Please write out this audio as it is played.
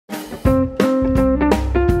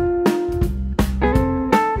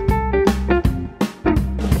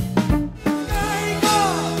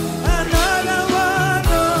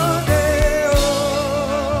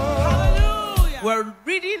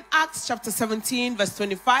chapter 17, verse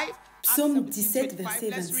 25. Psaume 17, verset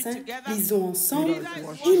 25, lisons ensemble.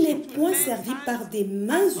 Il n'est point servi par des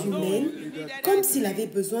mains humaines, comme s'il avait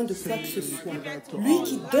besoin de quoi que ce soit. Lui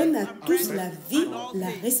qui donne à tous la vie, la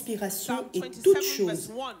respiration et toutes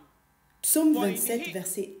choses. Psaume 27,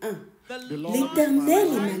 verset 1. L'Éternel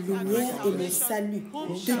est ma lumière et mon salut.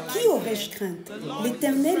 De qui aurais-je crainte?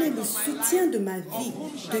 L'Éternel est le soutien de ma vie.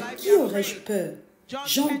 De qui aurais-je peur?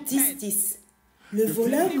 Jean 10, 10. Le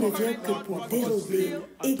voleur ne vient que pour dérober,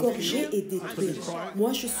 égorger et détruire.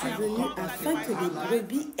 Moi, je suis venu afin que les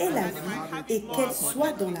brebis aient la vie et qu'elles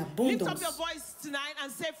soient dans l'abondance.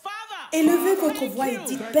 Élevez votre voix et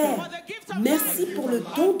dites, Père, merci pour le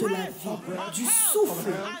don de la vie, du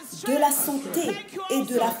souffle, de la santé et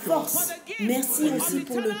de la force. Merci aussi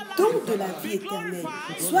pour le don de la vie éternelle.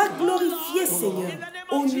 Sois glorifié, Seigneur,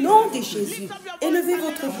 au nom de Jésus. Élevez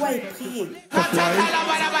votre voix et priez.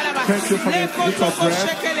 Thank you for the gift of breath.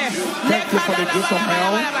 Thank you for the gift of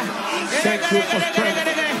health. Thank you for strength.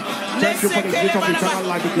 Thank you for the gift of eternal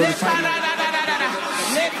life to glorify you.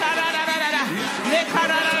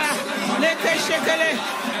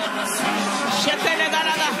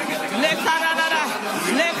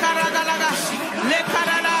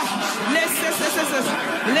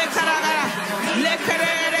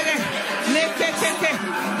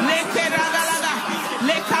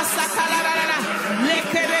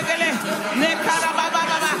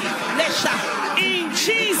 In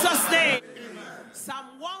Jesus' name.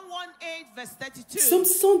 Psaume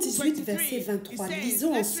 118, verset 23.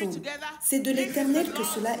 Lisons ensemble. C'est de l'Éternel que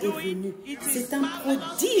cela est venu. C'est un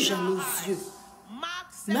prodige à nos yeux.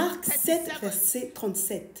 Marc 7, verset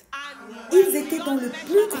 37. Ils étaient dans le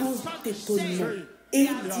plus grand étonnement. Et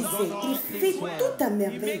il disait, il fait tout à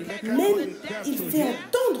merveille, même il fait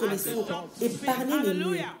entendre les sourds et parler les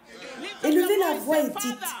muets. Élevez la voix et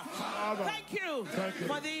dites,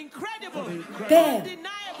 Père,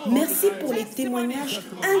 merci pour les témoignages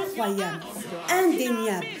incroyables,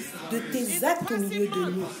 indéniables de tes actes au milieu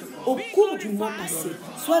de nous, au cours du mois passé.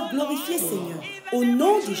 Sois glorifié, Seigneur, au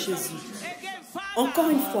nom de Jésus. Encore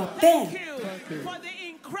une fois, Père,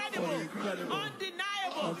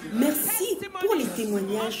 merci pour les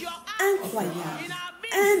témoignages incroyables,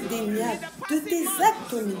 indéniables de tes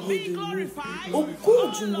actes au milieu de nous, au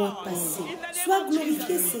cours du mois passé. Sois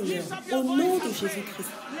glorifié, Seigneur, au nom de Jésus-Christ.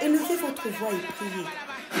 Élevez votre voix et priez.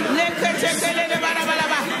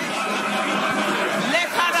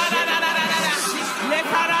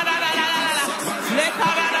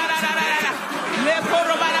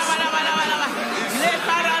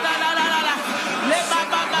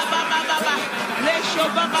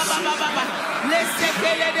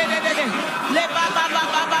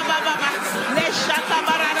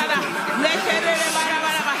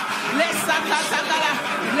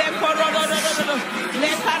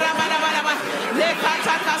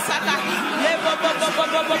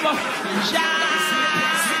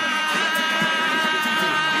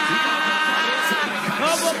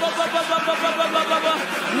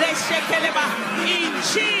 In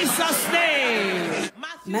Jesus' name.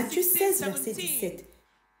 Matthieu 16, verset 17.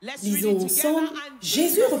 Lisons ensemble.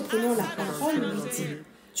 Jésus, reprenant la parole, lui dit,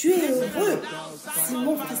 « Tu es heureux,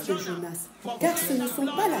 Simon, fils de Jonas, car ce ne sont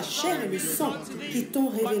pas la chair et le sang qui t'ont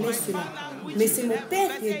révélé cela, mais c'est mon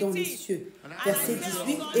Père qui est dans les cieux. » Verset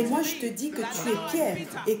 18. « Et moi je te dis que tu es Pierre,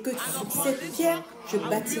 et que sur cette pierre je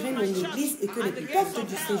bâtirai mon église, et que les portes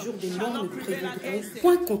du séjour des morts ne prévaudront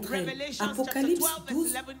point contre elle. » Apocalypse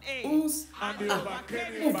 12, 11 a.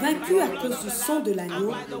 Convaincus à cause du sang de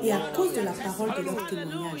l'agneau et à cause de la parole de leur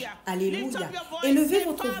témoignage. Alléluia. Élevez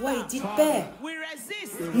votre voix et dites, Père,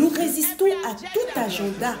 nous résistons à tout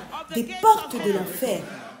agenda des portes de l'enfer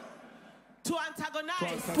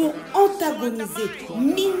pour antagoniser,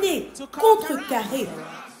 miner, contrecarrer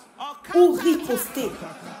ou riposter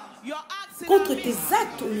contre tes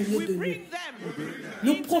actes au milieu de nous.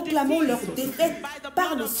 Nous proclamons leur défaite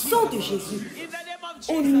par le sang de Jésus.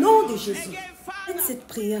 Au nom de Jésus. Faites cette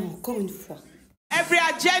prière encore une fois. Every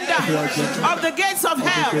agenda of the gates of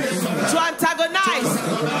hell to antagonize,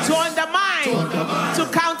 to undermine, to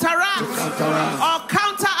counteract or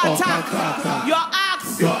counterattack your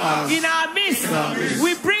acts in our midst,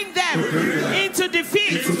 we bring them into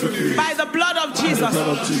defeat by the blood of Jesus.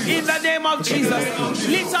 In the name of Jesus,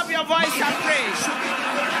 lift up your voice and pray.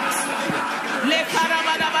 Le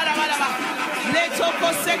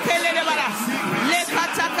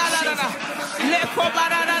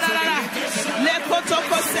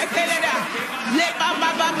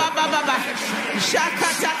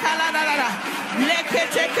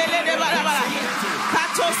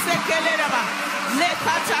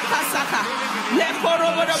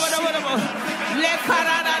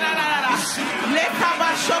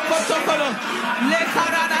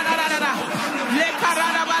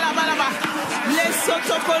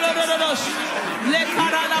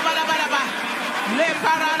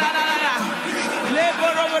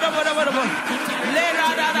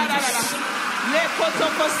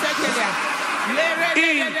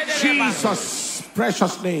In Jesus'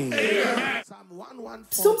 precious name.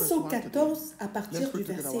 Psaume 114, à partir du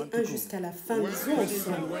verset 1 jusqu'à la fin, lisons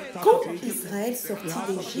ensemble. Quand Israël sortit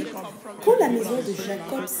d'Égypte, quand la maison de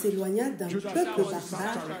Jacob s'éloigna d'un peuple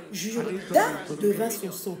barbare, Juda devint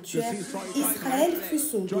son sanctuaire, Israël fut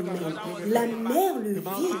son domaine. La mer le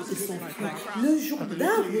vit et s'enfuit. Le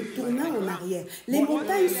Jourdain retourna en arrière. Les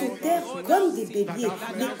montagnes sautèrent comme des béliers,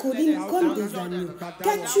 les collines comme des agneaux.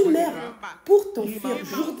 Qu'as-tu, mer, pour t'enfuir,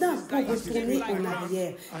 Jourdain, pour retourner en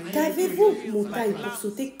arrière? Qu'avez-vous, montagne, pour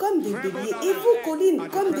sauter comme des béliers, et vous, collines,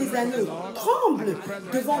 comme des agneaux? Tremble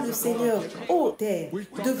devant le Seigneur, ô terre,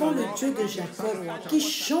 devant le Dieu de Jacob, qui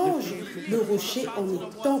change le rocher en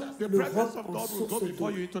étang, le roc en source d'eau.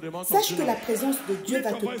 Sache que la présence de Dieu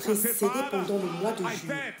va te précéder pendant le mois de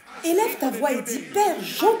juillet. Élève ta voix et dis, Père,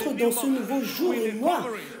 j'entre dans ce nouveau jour et mois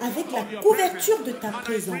avec la couverture de ta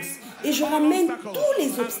présence. Et je ramène tous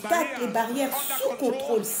les obstacles et barrières sous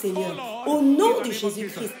contrôle, Seigneur, au nom de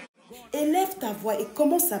Jésus-Christ. Élève ta voix et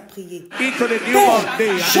commence à prier. Père,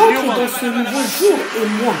 j'entre dans ce nouveau jour et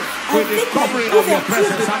mois avec la couverture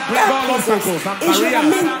de ta présence et je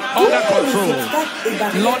ramène tous les obstacles et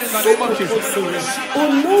barrières sous contrôle, Seigneur,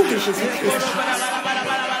 au nom de Jésus-Christ.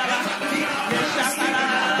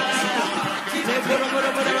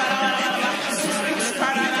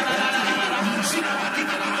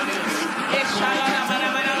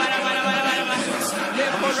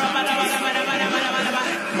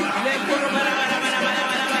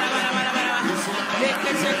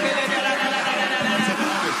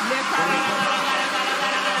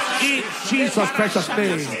 Jesus' precious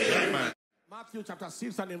name.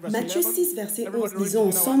 Matthieu 6, verset 11, disons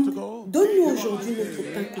ensemble, donne-nous aujourd'hui notre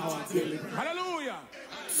pain quotidien.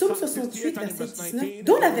 Psaume 68, verset 19,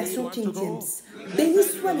 dans la version King James. Béni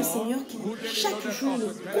soit le Seigneur qui, chaque jour, nous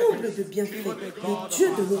comble de bienfaits, le Dieu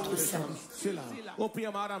de notre salut.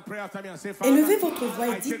 Élevez votre voix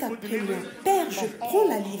et dites après moi, Père, je prends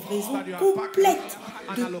la livraison complète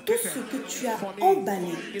de tout ce que tu as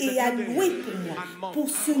emballé et alloué pour moi, pour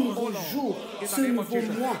ce nouveau jour, ce nouveau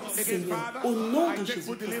mois, Seigneur, au nom de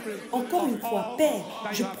Jésus-Christ. Encore une fois, Père,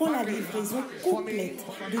 je prends la livraison complète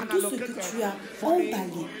de tout ce que tu as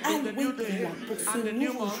emballé, alloué pour moi, pour ce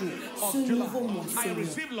nouveau jour, ce nouveau mois,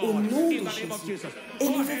 Seigneur, au nom de Jésus.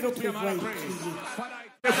 Élevez votre voix et priez.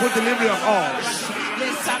 For delivery of all.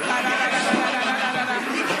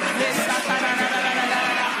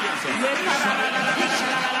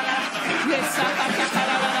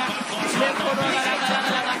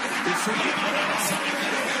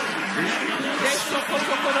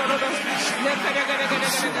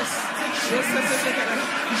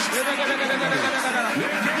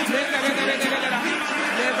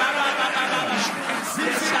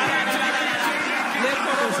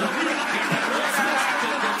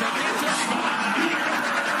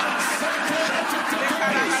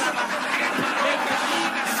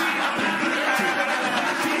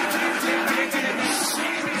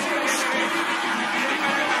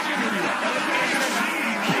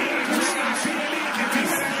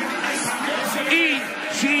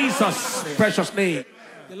 Jesus' precious name.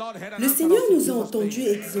 Le Seigneur nous a entendus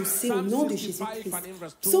exaucer au nom de Jésus-Christ.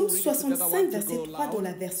 Psaume 65, verset 3 dans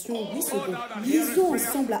la version 8 secondes. Lisons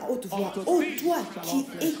ensemble à haute voix. Ô toi qui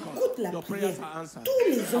écoutes la prière,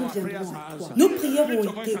 tous les hommes viendront à toi. Nos prières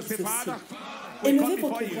ont été exaucées. Élevez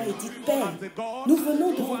votre voix et dites, Père, nous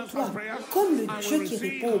venons devant toi comme le Dieu qui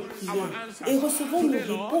répond aux prières et recevons nos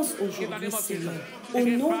réponses aujourd'hui, Seigneur, au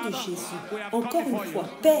nom de Jésus. Encore une fois,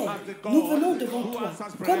 Père, nous venons devant toi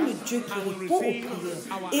comme le Dieu qui répond aux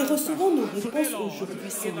prières et recevons nos réponses aujourd'hui,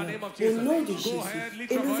 Seigneur, au nom de Jésus.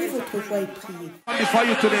 Élevez votre voix et priez. Before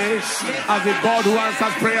you today, as the God who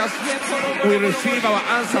answers prayers, we receive our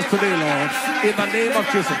answers today, Lord, in the name of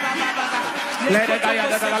Jesus. Let it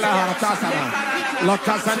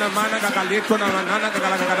Lotasana mana da galito na manana da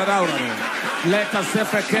galagadaura. Let us se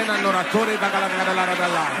fekena noratore da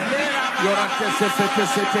galagadalara. Yora te se fe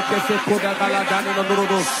koda galadani no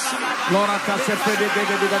durudos. Lora ta se fe de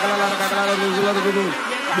galagadalara.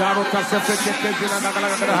 Yaro ta se fe na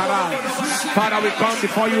galagadalara. Father, we come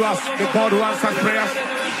before you as the God who answers prayers.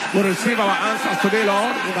 We receive our answers today,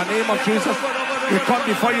 Lord, in the name of Jesus. We come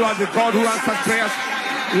before you as the God who answers prayers.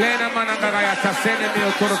 Lena manangaya tasene mi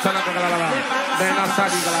otoro sana galala. Lena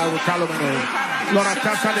sadi galala kalomano. Lora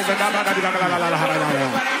tasane bedaba di galala.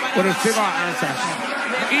 We receive our answers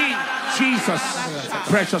in Jesus'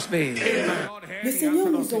 Precious name. Le Seigneur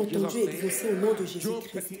nous a entendus exaucer au nom de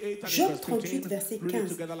Jésus-Christ. Job 38, verset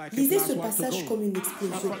 15. Lisez ce passage comme une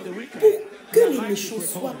explosion. Pour que les méchants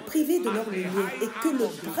soient privés de leur lumière et que le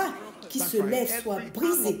bras qui se lève soit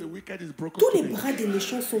brisé. Tous les bras des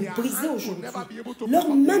méchants sont brisés aujourd'hui. Leurs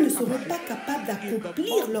mains ne seront pas capables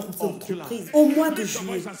d'accomplir leurs entreprises. Au mois de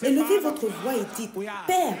juillet, élevez votre voix et dites,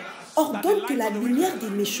 Père, ordonne que la lumière des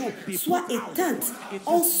méchants soit éteinte.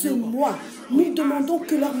 En ce mois, nous demandons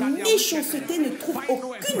que leur méchanceté ne trouve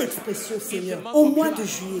aucune expression, Seigneur. Au mois de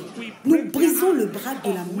juillet, nous brisons le bras de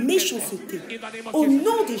la méchanceté. Au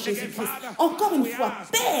nom de Jésus-Christ, encore une fois,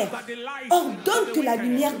 Père, ordonne que la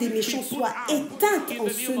lumière des méchants soit éteinte en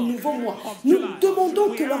ce nouveau mois. Nous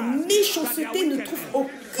demandons que leur méchanceté ne trouve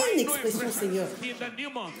aucune expression, Seigneur.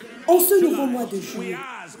 En ce nouveau mois de juillet,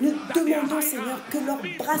 nous demandons, Seigneur, que leurs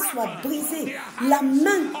bras soient brisés, la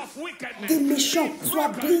main des méchants soit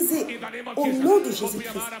brisée. Au nom de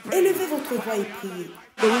Jésus-Christ, élevez votre voix et priez.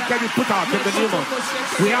 The wicked is put out in the new month.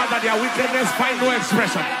 We ask that their wickedness find no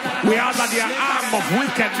expression. We ask that their arm of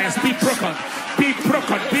wickedness be broken. Be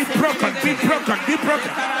broken, be broken, be broken, be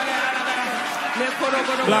broken.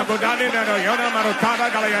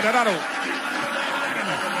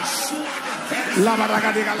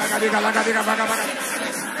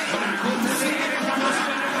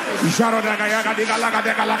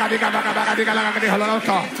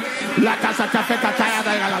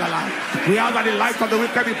 We ask that the life of the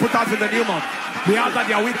wicked be put out in the new month. We ask that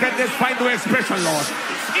their wickedness find no expression, Lord.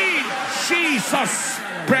 In Jesus'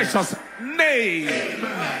 precious name.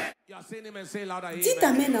 Dites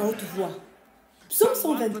Amen à haute voix. Psaume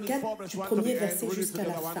 124, du premier verset jusqu'à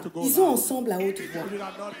la fin. Disons ensemble à haute voix.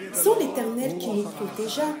 Sans l'Éternel qui nous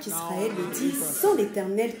protégea, qu'Israël le dit, sans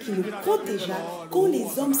l'Éternel qui nous protégea, quand les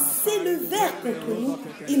hommes s'élevèrent contre nous,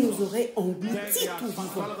 ils nous auraient engloutis tout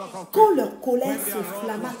vivants. Quand leur colère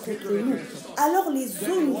s'enflamma contre nous, alors les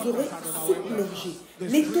eaux nous auraient submergés.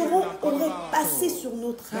 Les torrents auraient passé sur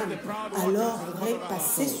notre âme. Alors auraient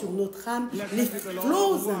passé sur notre âme les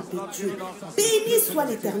flots impétueux. Béni soit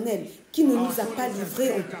l'Éternel qui ne nous a pas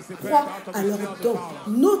livrés en proie à leurs dents.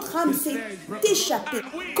 Notre âme s'est échappée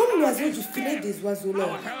comme l'oiseau du filet des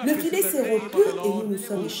oiseleurs. Le filet s'est rompu et nous nous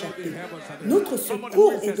sommes échappés. Notre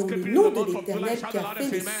secours est dans le nom de l'Éternel qui a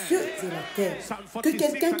fait les cieux et la terre. Que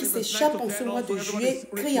quelqu'un qui s'échappe en ce mois de juillet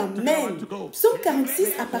crie Amen. Psaume 46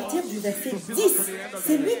 à partir du verset 10.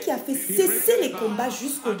 C'est lui qui a fait cesser les combats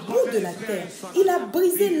jusqu'au bout de la terre. Il a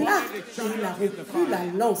brisé l'arc et il a rompu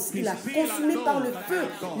la lance. Il a consumé par le feu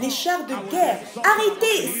les chars de guerre.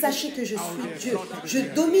 Arrêtez, sachez que je suis Dieu. Je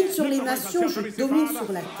domine sur les nations, je domine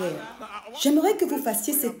sur la terre. J'aimerais que vous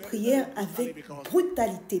fassiez cette prière avec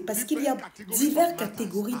brutalité parce qu'il y a diverses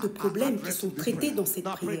catégories de problèmes qui sont traités dans cette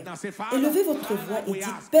prière. Élevez votre voix et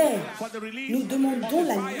dites, Père, nous demandons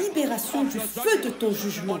la libération du feu de ton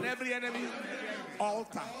jugement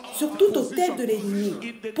sur tout autel de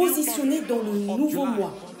l'ennemi, positionné dans le nouveau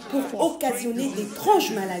mois pour occasionner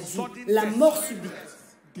d'étranges maladies, la mort subite,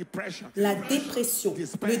 la dépression,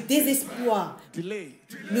 le désespoir,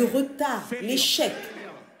 le retard, l'échec,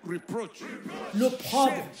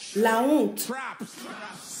 l'opprobre, la honte,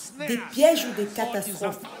 des pièges ou des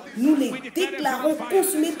catastrophes. Nous les déclarons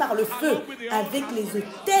consumés par le feu avec les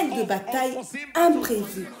autels de bataille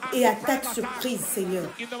imprévus et attaques surprises, Seigneur.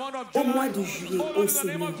 Au mois de juillet, ô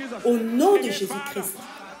Seigneur, au nom de Jésus-Christ.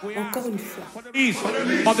 Encore une fois.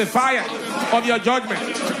 Of the fire of your judgment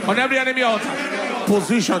on every enemy altar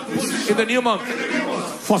position in the new month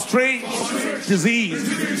for strange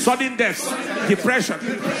disease, sudden death, depression,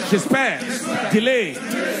 despair, delay,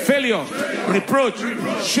 failure, reproach,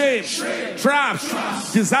 shame,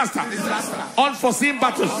 traps, disaster, unforeseen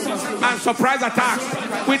battles, and surprise attacks.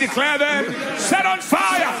 We declare them set on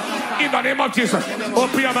fire in the name of Jesus.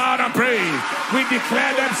 Open your mouth and pray. We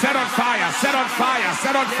declare them set on fire, set on fire,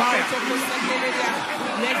 set on fire.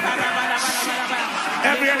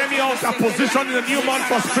 Every enemy altar positioned in the new month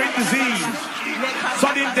for strange disease,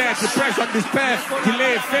 sudden death, depression, despair,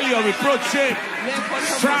 delay, failure, reproach, shame,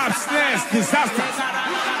 traps, snares, disasters,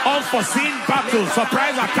 unforeseen battles,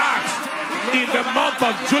 surprise attacks. In the month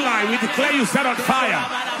of July, we declare you set on fire.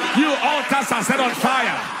 You altars are set on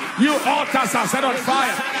fire. You altars are set on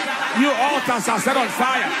fire. You altars are set on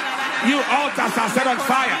fire. You altars are set on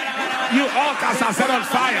fire. You altars are set on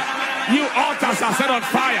fire. You altars are set on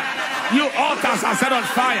fire. You altars are set on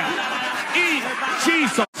fire. In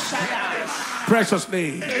Jesus' precious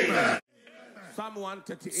name.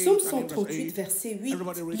 Psaume 138, verset 8.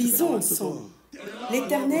 Lisons ensemble.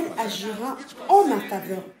 L'Éternel agira en ma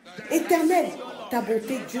faveur. Éternel, ta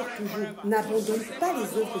bonté dure toujours. N'abandonne pas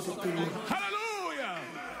les œuvres de tes mains.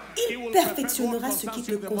 Il perfectionnera ce qui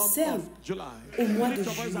te concerne au mois de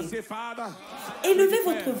juillet. Élevez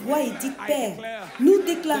votre voix et dites, Père, nous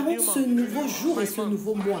déclarons ce nouveau jour et ce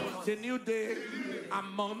nouveau mois.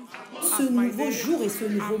 Ce nouveau jour et ce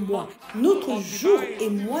nouveau mois, notre jour et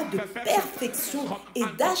mois de perfection et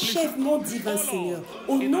d'achèvement divin, Seigneur,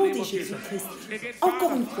 au nom de Jésus-Christ.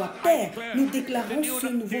 Encore une fois, Père, nous déclarons ce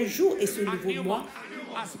nouveau jour et ce nouveau mois,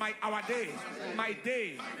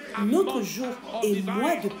 notre jour et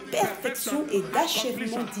mois de perfection et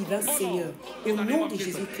d'achèvement divin, Seigneur, au nom de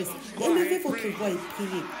Jésus-Christ. Élevez votre voix et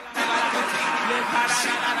priez.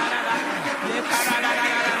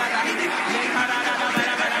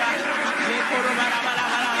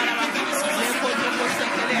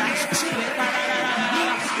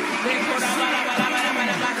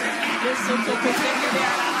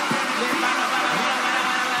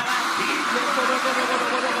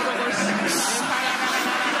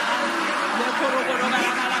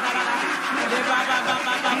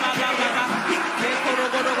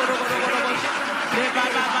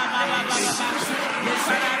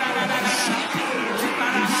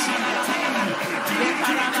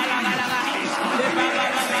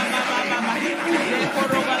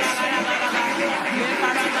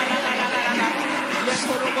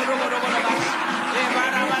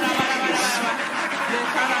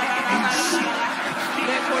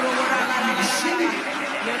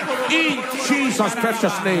 In Jesus'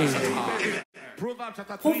 precious name.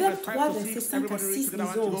 Proverbe 3, versets 5 à 6,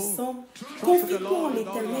 lisons ensemble. Confie-toi en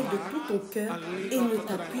l'Éternel de tout ton cœur et ne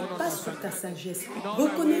t'appuie pas sur ta sagesse.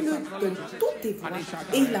 Reconnais-le dans toutes tes voies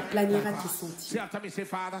et il aplanira tes sentiers.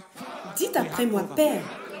 Dites après moi, Père,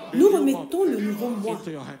 nous remettons le nouveau mois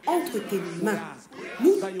entre tes mains.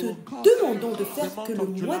 Nous te demandons de faire que le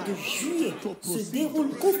mois de juillet se déroule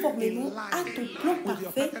conformément à ton plan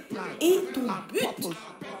parfait et ton but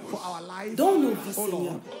dans nos vies,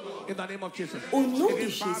 Seigneur. Au nom de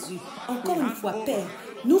Jésus, encore une fois, Père,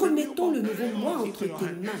 nous remettons le nouveau mois entre tes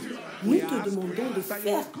mains. Nous te demandons de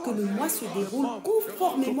faire que le mois se déroule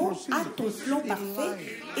conformément à ton plan parfait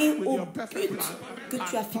et au but que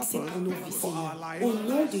tu as fixé pour nos vies, Seigneur. Au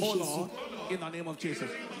nom de Jésus.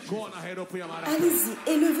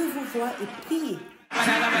 Allez-y, élevez vos voix et priez.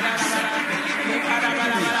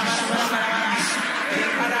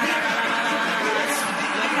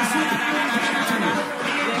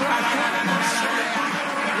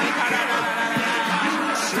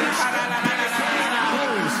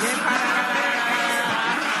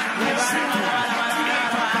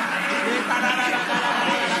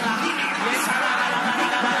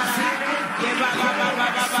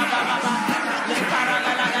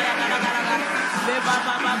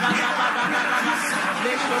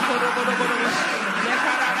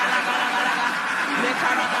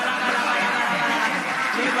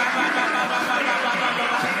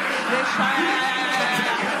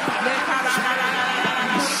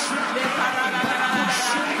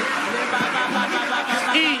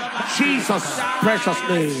 In Jesus' precious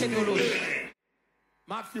name.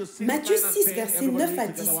 Matthieu 6, versets 9 à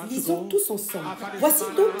 10. Lisons tous ensemble. Voici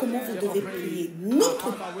donc comment vous devez prier.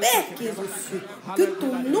 Notre Père qui es aux cieux, que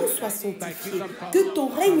ton nom soit sanctifié, que ton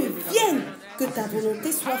règne vienne, que ta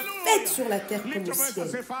volonté soit faite sur la terre comme au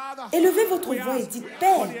ciel. Élevez votre voix et dites,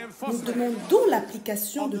 Père, nous demandons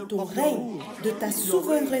l'application de ton règne, de ta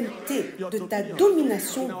souveraineté, de ta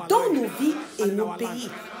domination dans nos vies et nos pays.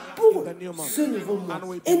 Pour ce nouveau mois.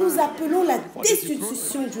 Et nous appelons la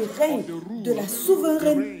destitution du règne, de la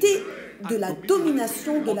souveraineté, de la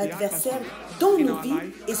domination de l'adversaire dans nos vies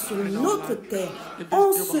et sur notre terre,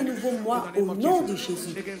 en ce nouveau mois, au nom de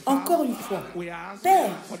Jésus. Encore une fois,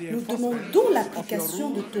 Père, nous demandons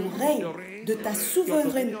l'application de ton règne, de ta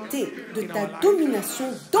souveraineté, de ta domination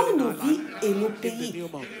dans nos vies et nos pays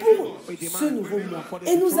pour ce nouveau mois.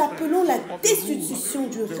 Et nous appelons la destitution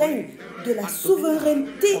du règne, de la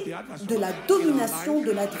souveraineté, de la domination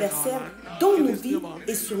de l'adversaire dans nos vies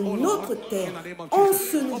et sur notre terre, en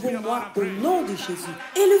ce nouveau mois, au nom de Jésus.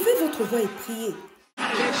 Élevez votre voix et priez.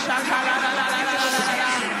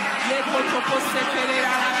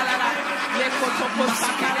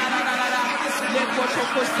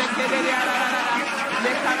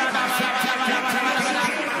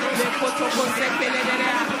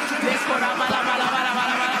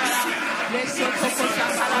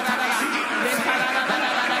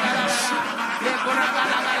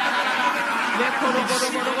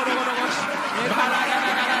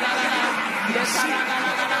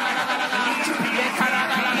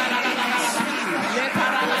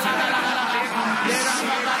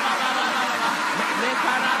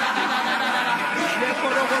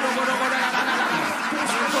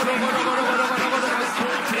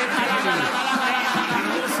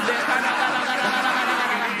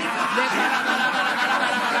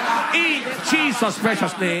 Jesus'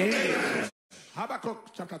 precious name.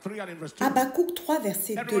 Habakkuk 3,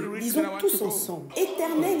 verset 2. Lisons tous ensemble.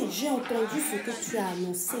 Éternel, j'ai entendu ce que tu as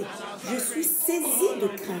annoncé. Je suis saisi de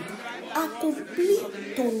crainte. Accomplis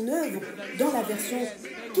ton œuvre. Dans la version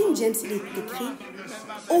King James, il est écrit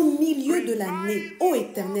au milieu de l'année. Ô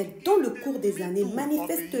Éternel, dans le cours des années,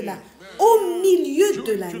 manifeste-la. Au milieu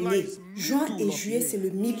de l'année. Juin et juillet, c'est le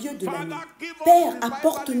milieu de l'année. Père,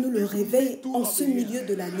 apporte-nous le réveil en ce milieu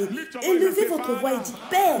de l'année. Élevez votre voix et dites,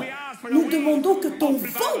 Père, nous demandons que ton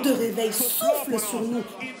vent de réveil souffle sur nous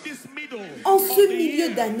en ce milieu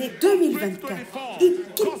d'année 2024 et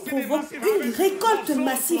qu'il provoque une récolte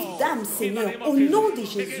massive d'âmes, Seigneur, au nom de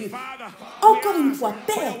Jésus. Encore une fois,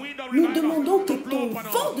 Père, nous demandons que ton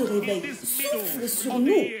vent de réveil souffle sur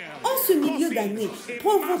nous en ce milieu d'année,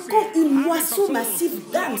 provoquant une moisson massive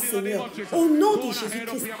d'âmes, Seigneur, au nom de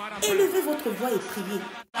Jésus-Christ. Élevez votre voix et priez.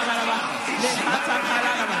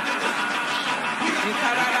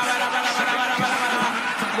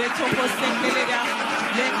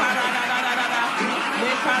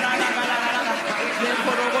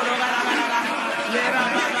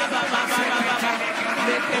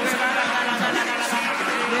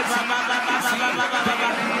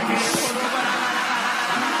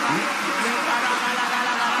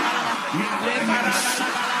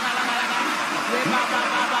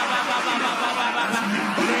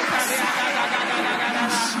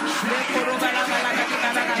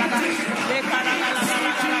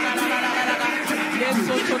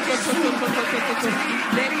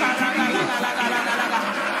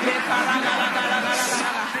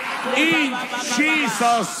 In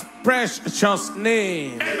Jesus' precious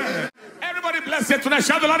name. Everybody bless it tonight.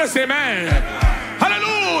 Shout the Lord and say amen.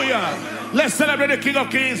 Hallelujah. Let's celebrate the King of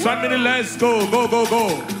Kings. 1 minute. Let's go. Go, go,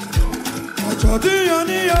 go.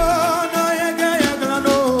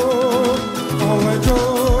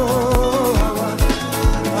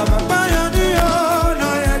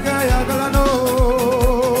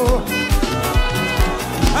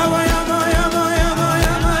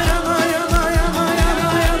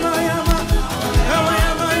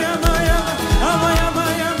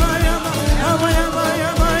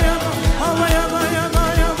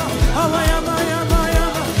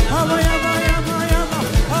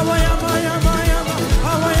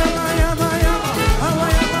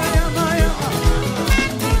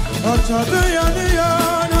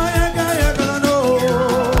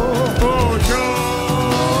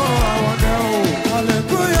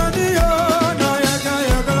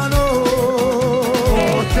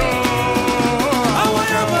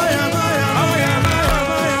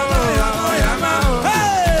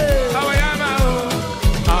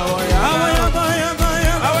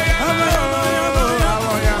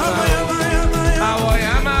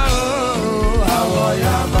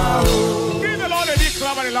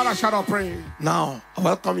 Shout out, pray. Now, I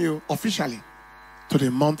welcome you officially to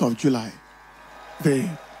the month of July, the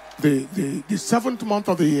 7th month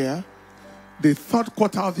of the year, the 3rd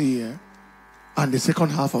quarter of the year, and the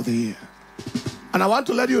 2nd half of the year. And I want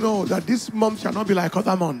to let you know that this month shall not be like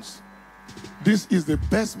other months. This is the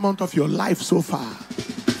best month of your life so far.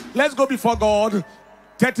 Let's go before God.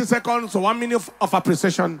 30 seconds, 1 minute of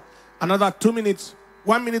appreciation, another 2 minutes,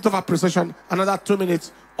 1 minute of appreciation, another 2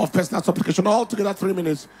 minutes of personal supplication. All together 3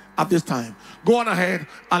 minutes at this time. Go on ahead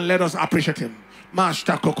and let us appreciate him.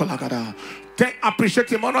 Appreciate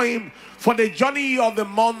him, honor him for the journey of the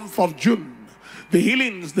month of June. The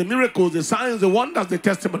healings, the miracles, the signs, the wonders, the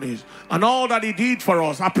testimonies, and all that he did for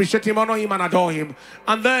us. Appreciate him, honor him, and adore him.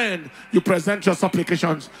 And then you present your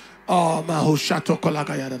supplications.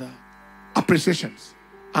 Appreciations,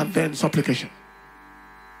 and then supplication.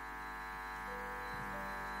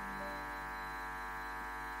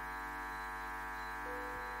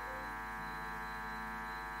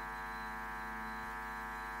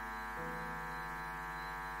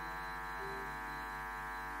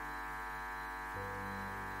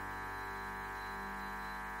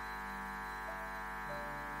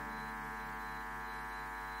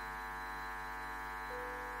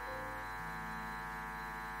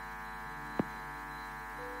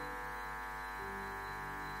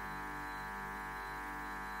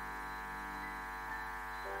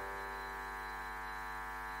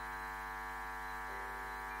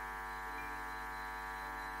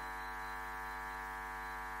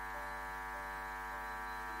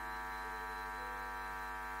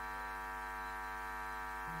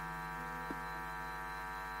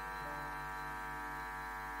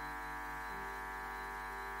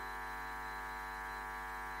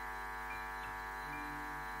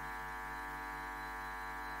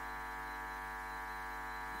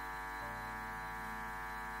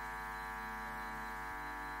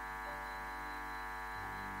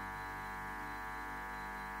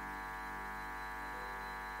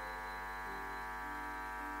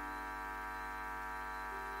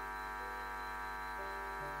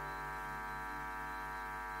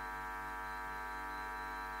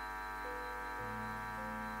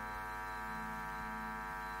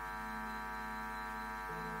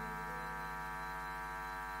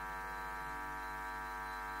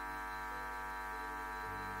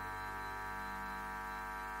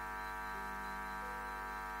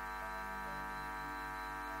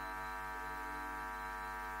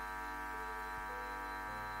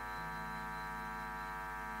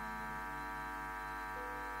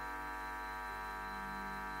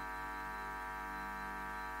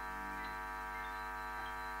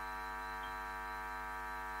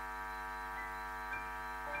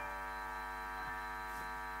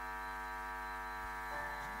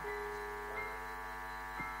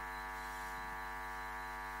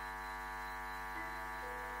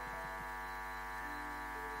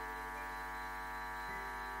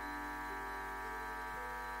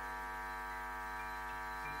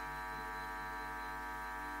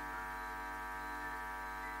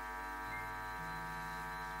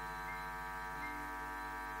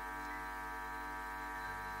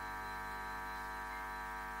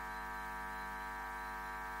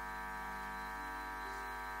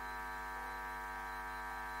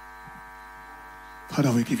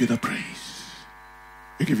 Father, we give you the praise.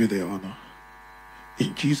 We give you the honor.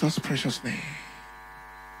 In Jesus' precious name.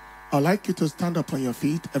 I'd like you to stand up on your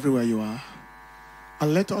feet everywhere you are.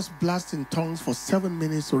 And let us blast in tongues for 7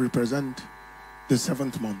 minutes to represent the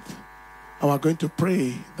 7th month. And we're going to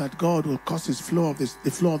pray that God will cause the flow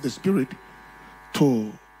of the Spirit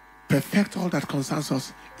to perfect all that concerns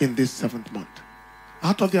us in this 7th month.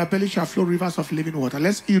 Out of their belly shall flow rivers of living water.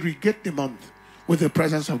 Let's irrigate the month with the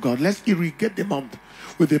presence of God. Let's irrigate the month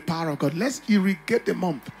with the power of God. Let's irrigate the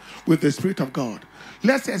month with the Spirit of God.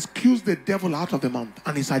 Let's excuse the devil out of the month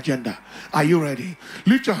and his agenda. Are you ready?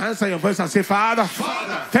 Lift your hands and your voice and say, Father,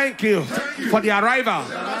 thank you for the arrival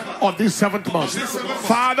of this 7th month.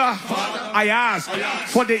 Father, I ask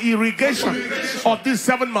for the irrigation of this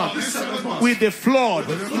 7th month with the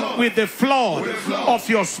flood of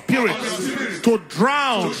your Spirit to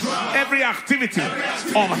drown every activity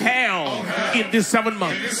of hell in this 7th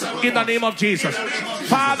month. In the name of Jesus.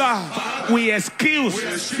 Father, we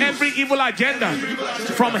excuse every evil agenda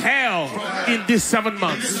from hell in this 7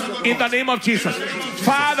 months. In the name of Jesus.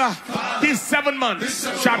 Father, this 7 months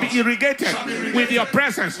shall be irrigated with your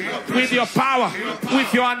presence, with your power,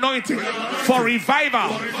 with your anointing, for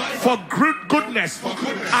revival, for goodness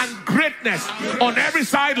and greatness on every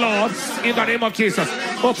side, Lord, in the name of Jesus.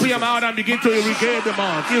 Open your mouth and begin to irrigate the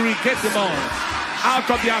month. Irrigate the month. Out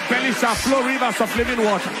of their bellies shall flow rivers of living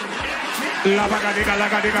water.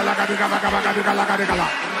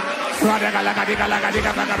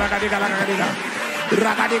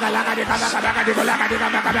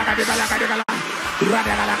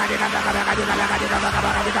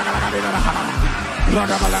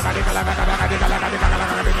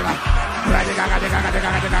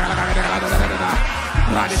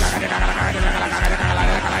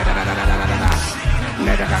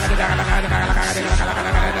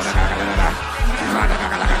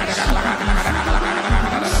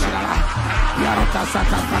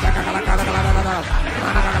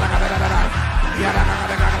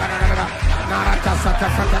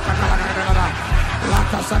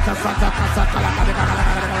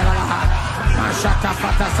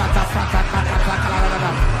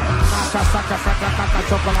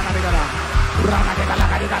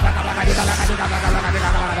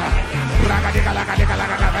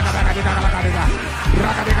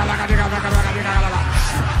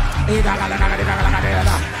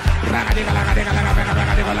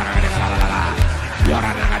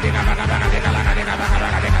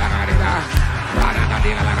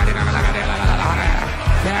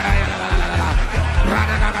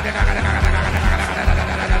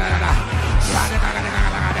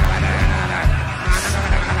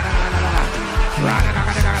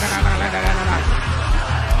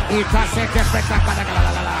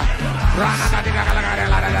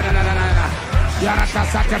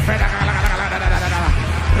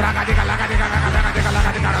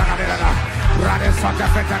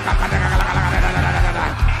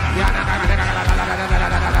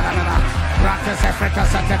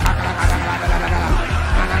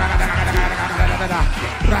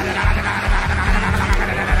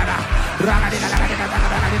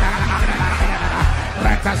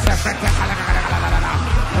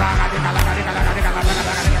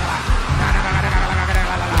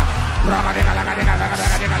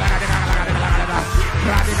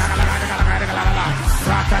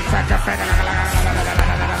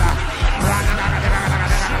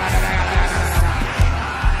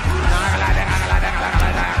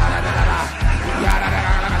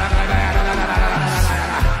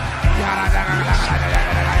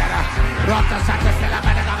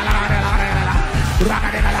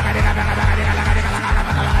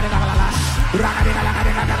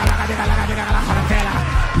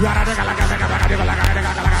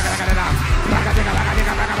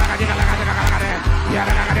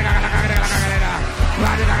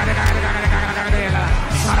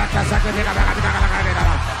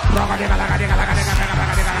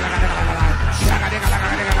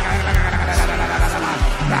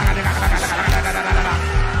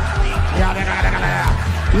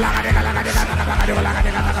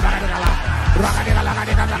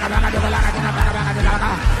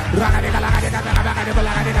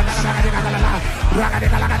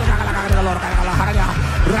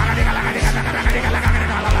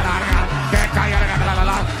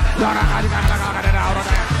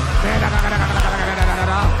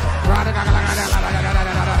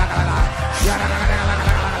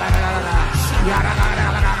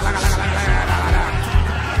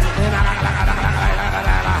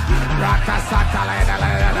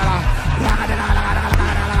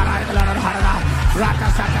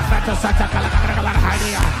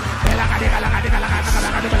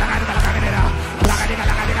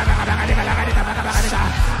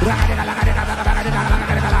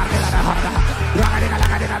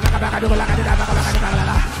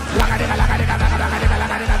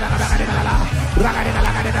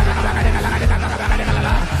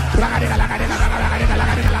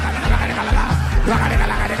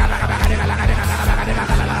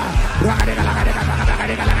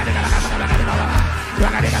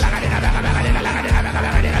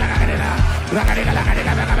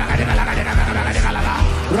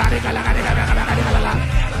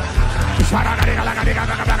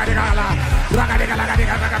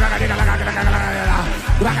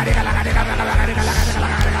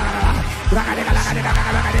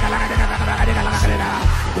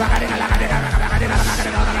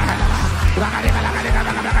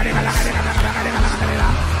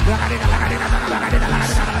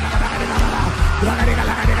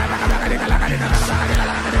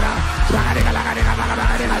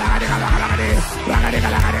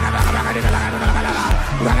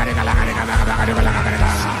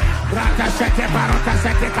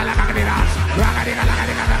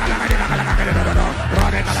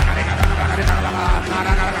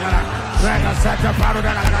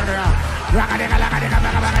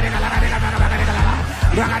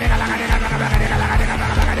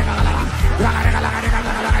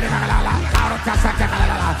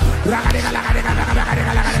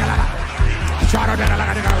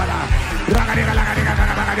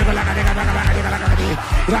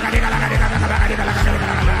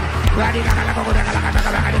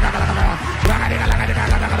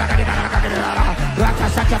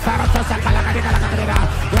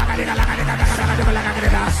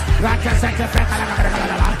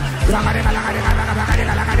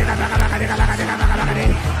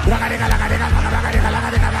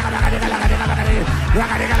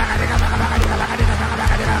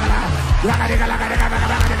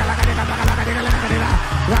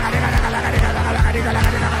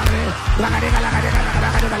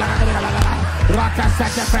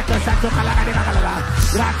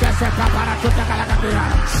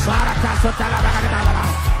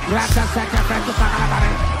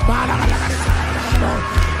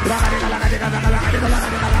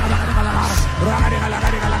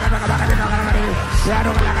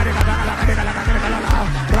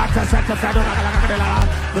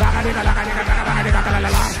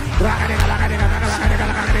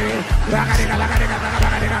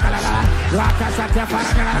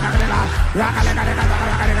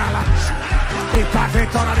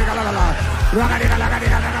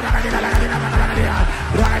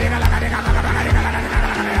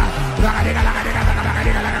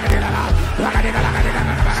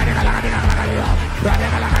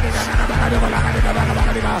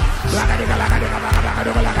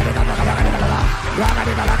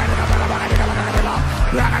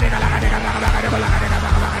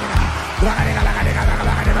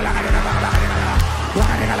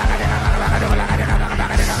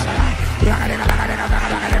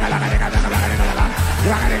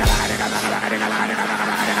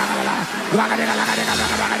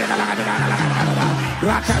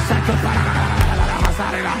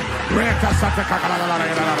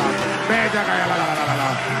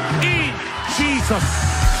 In Jesus'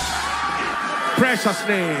 precious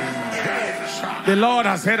name. The Lord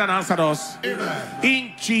has heard and answered us. Amen.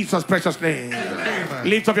 In Jesus' precious name. Amen.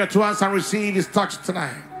 Lift up your two hands and receive His touch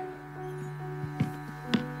tonight.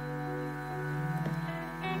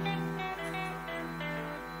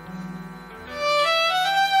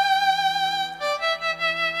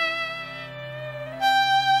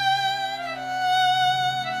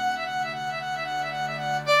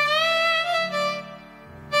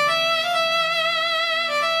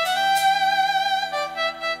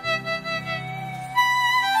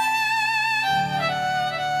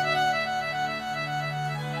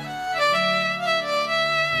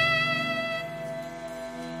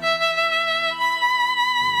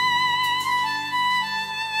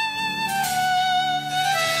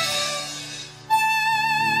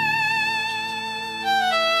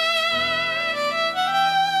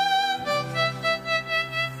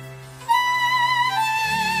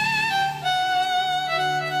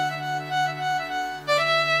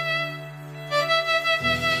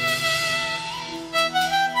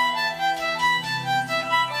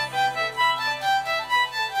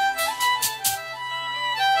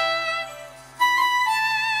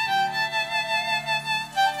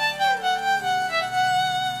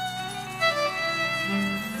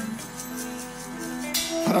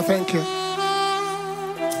 Father, thank you.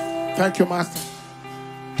 Thank you, Master.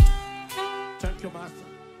 Thank you, Master.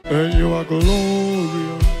 And you are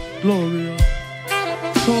glorious, glorious,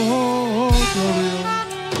 so glorious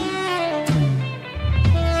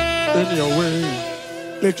in your way.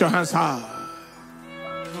 Lift your hands high.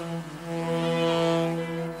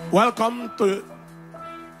 Welcome to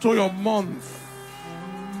your month.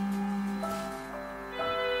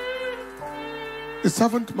 The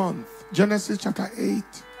 7th month. Genesis chapter 8,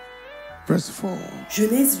 verse 4.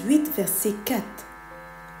 Genèse 8, verset 4.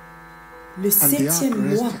 Le 7e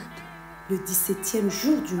mois, le 17e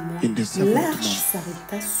jour du mois, l'arche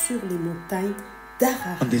s'arrêta sur les montagnes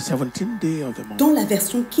d'Ararat. Dans la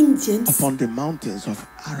version King James,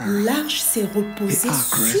 l'arche s'est reposée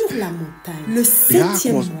sur la montagne. Le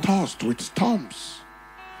 7e mois. Tossed with storms,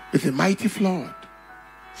 with a mighty flood,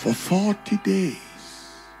 for 40 days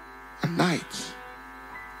and nights.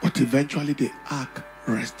 But eventually the ark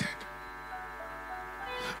rested.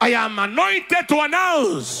 I am anointed to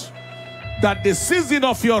announce that the season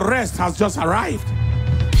of your rest has just arrived.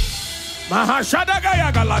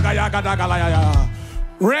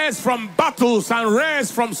 Rest from battles, and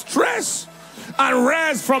rest from stress, and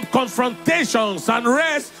rest from confrontations, and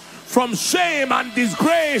rest from shame and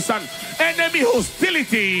disgrace and enemy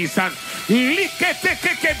hostilities, and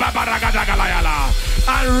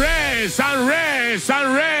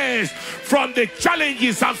rest from the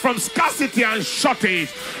challenges and from scarcity and shortage.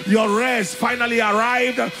 Your rest finally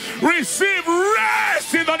arrived. Receive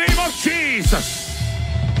rest in the name of Jesus.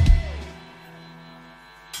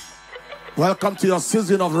 Welcome to your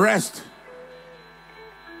season of rest.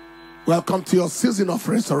 Welcome to your season of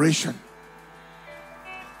restoration.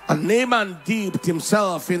 And Naaman dipped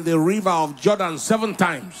himself in the river of Jordan 7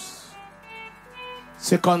 times.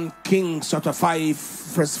 2 Kings chapter 5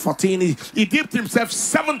 verse 14. He dipped himself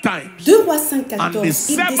 7 times. 2 Rois 5:14. Il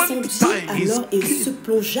descendit alors et se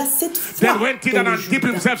plongea 7 fois. Then went in and dipped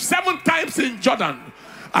himself 7 times in Jordan,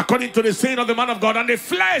 according to the saying of the man of God. And the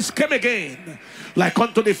flesh came again, like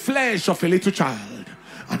unto the flesh of a little child,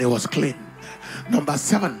 and it was clean. Number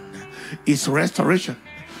 7 is restoration,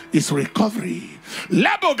 is recovery. You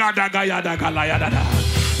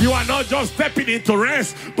are not just stepping into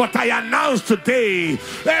rest, but I announce today,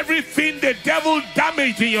 everything the devil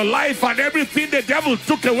damaged in your life, and everything the devil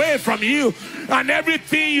took away from you, and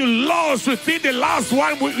everything you lost within the last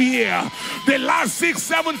 1 year, the last 6,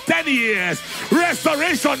 7, 10 years,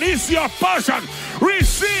 restoration is your portion.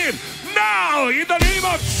 Receive now in the name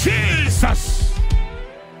of Jesus.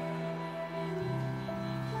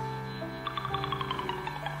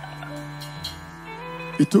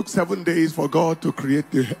 It took 7 days for God to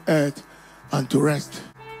create the earth and to rest.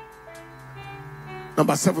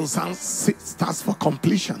 Number 7 stands for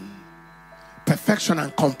completion, perfection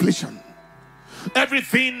and completion.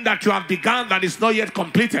 Everything that you have begun that is not yet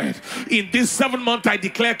completed, in this 7 months I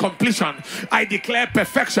declare completion, I declare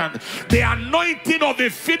perfection. The anointing of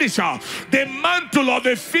the finisher, the mantle of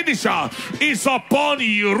the finisher is upon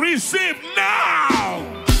you. Receive now.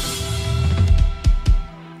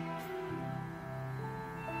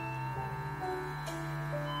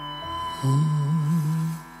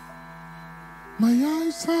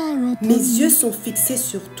 Mes yeux sont fixés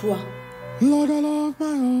sur toi.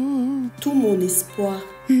 Tout mon espoir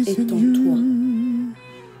est en toi.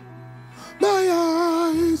 My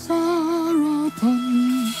eyes are upon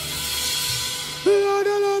you. Lord,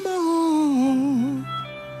 my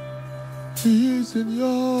heart is in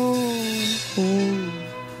your home.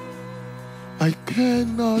 I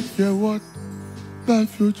cannot hear what the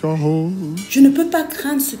future holds. Je ne peux pas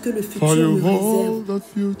craindre ce que le futur me réserve.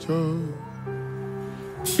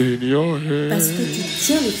 In your hands. Parce que tu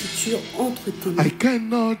tiens le futur entre tes mains. I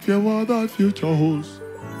cannot fear what the future holds.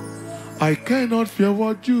 I cannot fear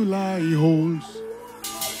what July holds.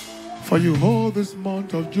 For you hold this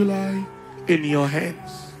month of July in your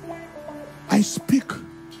hands. I speak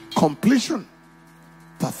completion,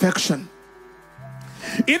 perfection.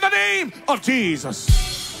 In the name of Jesus.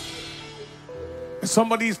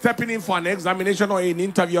 Somebody is stepping in for an examination or an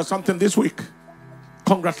interview or something this week.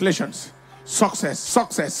 Congratulations. Success,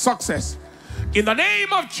 success, success. In the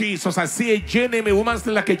name of Jesus, I see a Jane name, a woman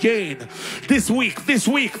still like a Jane. This week,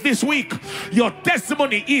 your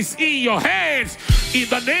testimony is in your hands. In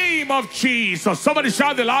the name of Jesus. Somebody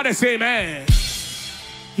shout the loudest amen.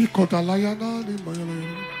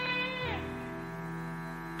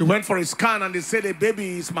 They went for a scan and they said the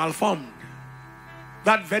baby is malformed.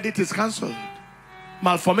 That verdict is cancelled.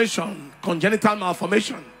 Malformation, congenital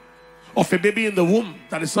malformation of a baby in the womb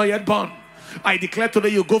that is not yet born. I declare today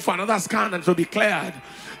you go for another scan and to declare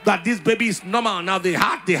that this baby is normal. Now the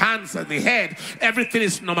heart, the hands, and the head, everything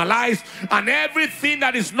is normalized, and everything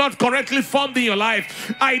that is not correctly formed in your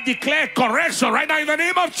life, I declare correction right now in the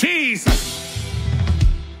name of Jesus.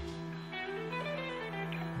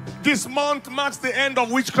 This month marks the end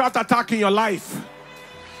of witchcraft attack in your life.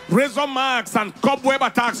 razor marks and cobweb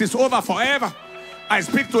attacks is over forever. I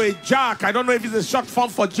speak to a Jack. I don't know if it's a short form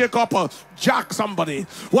for Jacob or Jack somebody.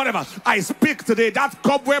 Whatever. I speak today. That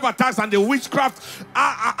cobweb attacks and the witchcraft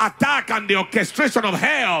attack and the orchestration of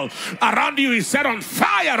hell around you is set on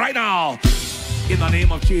fire right now. In the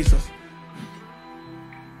name of Jesus.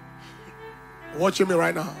 Watching me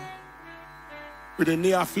right now. With a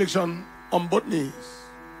knee affliction on both knees.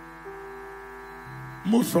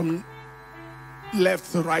 Move from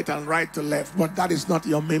left to right and right to left. But that is not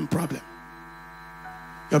your main problem.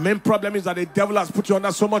 Your main problem is that the devil has put you under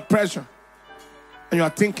so much pressure and you are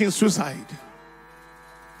thinking suicide.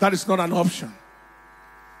 That is not an option.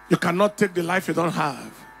 You cannot take the life you don't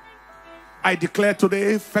have. I declare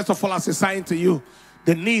today, first of all, as a sign to you,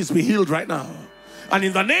 the knees be healed right now. And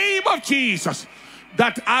in the name of Jesus,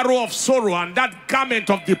 that arrow of sorrow and that garment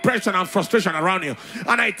of depression and frustration around you,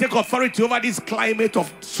 and I take authority over this climate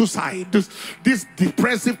of suicide, this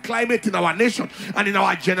depressive climate in our nation and in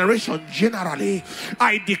our generation generally.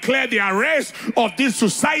 I declare the arrest of this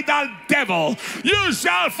suicidal devil. You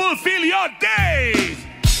shall fulfill your days.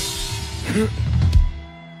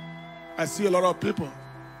 I see a lot of people.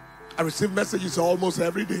 I receive messages almost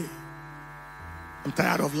every day. I'm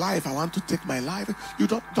tired of life. I want to take my life. You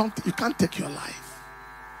can't take your life.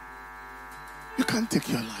 You can't take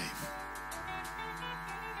your life.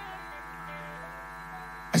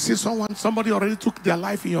 I see somebody already took their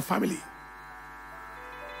life in your family.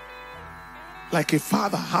 Like a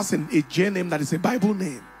father has a J name that is a Bible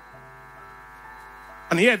name.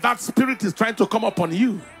 And yet that spirit is trying to come upon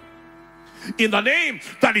you. In the name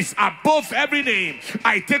that is above every name,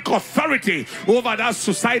 I take authority over that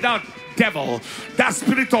suicidal devil, that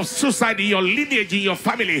spirit of suicide in your lineage, in your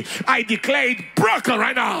family. I declare it broken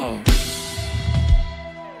right now.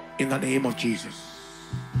 In the name of Jesus.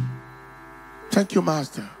 Thank you,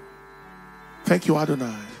 Master. Thank you,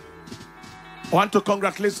 Adonai. I want to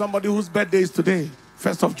congratulate somebody whose birthday is today,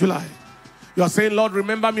 1st of July. You are saying, Lord,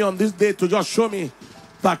 remember me on this day to just show me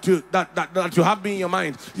that you have me in your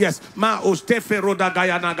mind. Yes.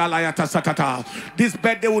 This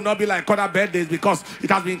birthday will not be like other birthdays because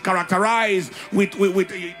it has been characterized with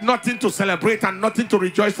nothing to celebrate and nothing to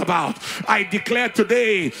rejoice about. I declare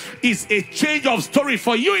today is a change of story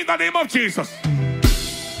for you in the name of Jesus.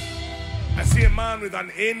 I see a man with an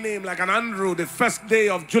A name like an Andrew, the 1st day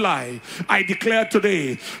of July. I declare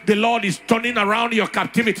today, the Lord is turning around your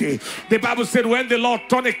captivity. The Bible said when the Lord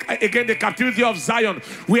turned again the captivity of Zion,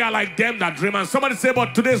 we are like them that dream. And somebody say,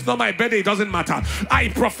 but today is not my birthday, it doesn't matter. I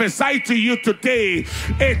prophesy to you today,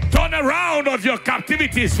 a turnaround of your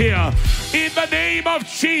captivities here. In the name of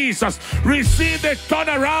Jesus, receive the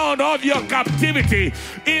turnaround of your captivity.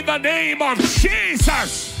 In the name of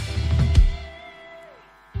Jesus.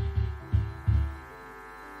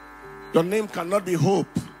 Your name cannot be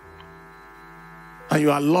hope, and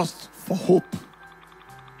you are lost for hope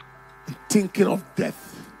and thinking of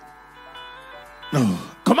death. No.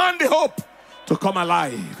 Command the hope to come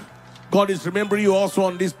alive. God is remembering you also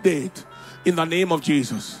on this date. In the name of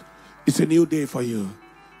Jesus. It's a new day for you,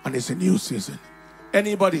 and it's a new season.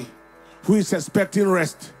 Anybody who is expecting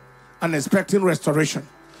rest and expecting restoration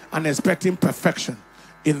and expecting perfection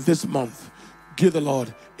in this month, give the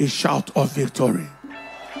Lord a shout of victory.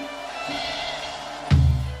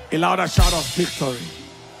 A louder shout of victory.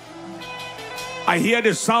 I hear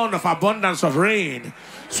the sound of abundance of rain.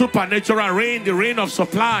 Supernatural rain, the rain of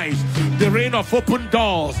supplies, the rain of open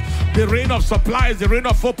doors, the rain of supplies, the rain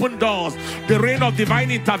of open doors, the rain of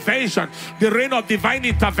divine intervention, the rain of divine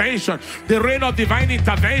intervention, the rain of divine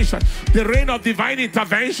intervention, the rain of divine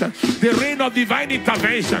intervention, the rain of divine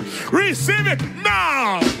intervention. Receive it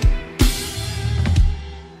now.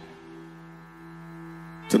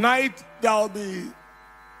 Tonight there will be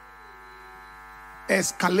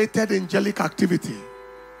escalated angelic activity,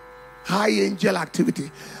 high angel activity,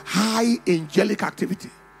 high angelic activity.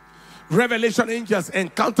 Revelation angels,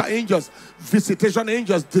 encounter angels, visitation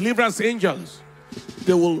angels, deliverance angels.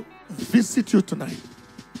 They will visit you tonight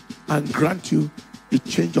and grant you a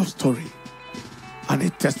change of story and a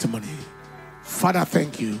testimony. Father,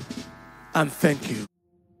 thank you and thank you.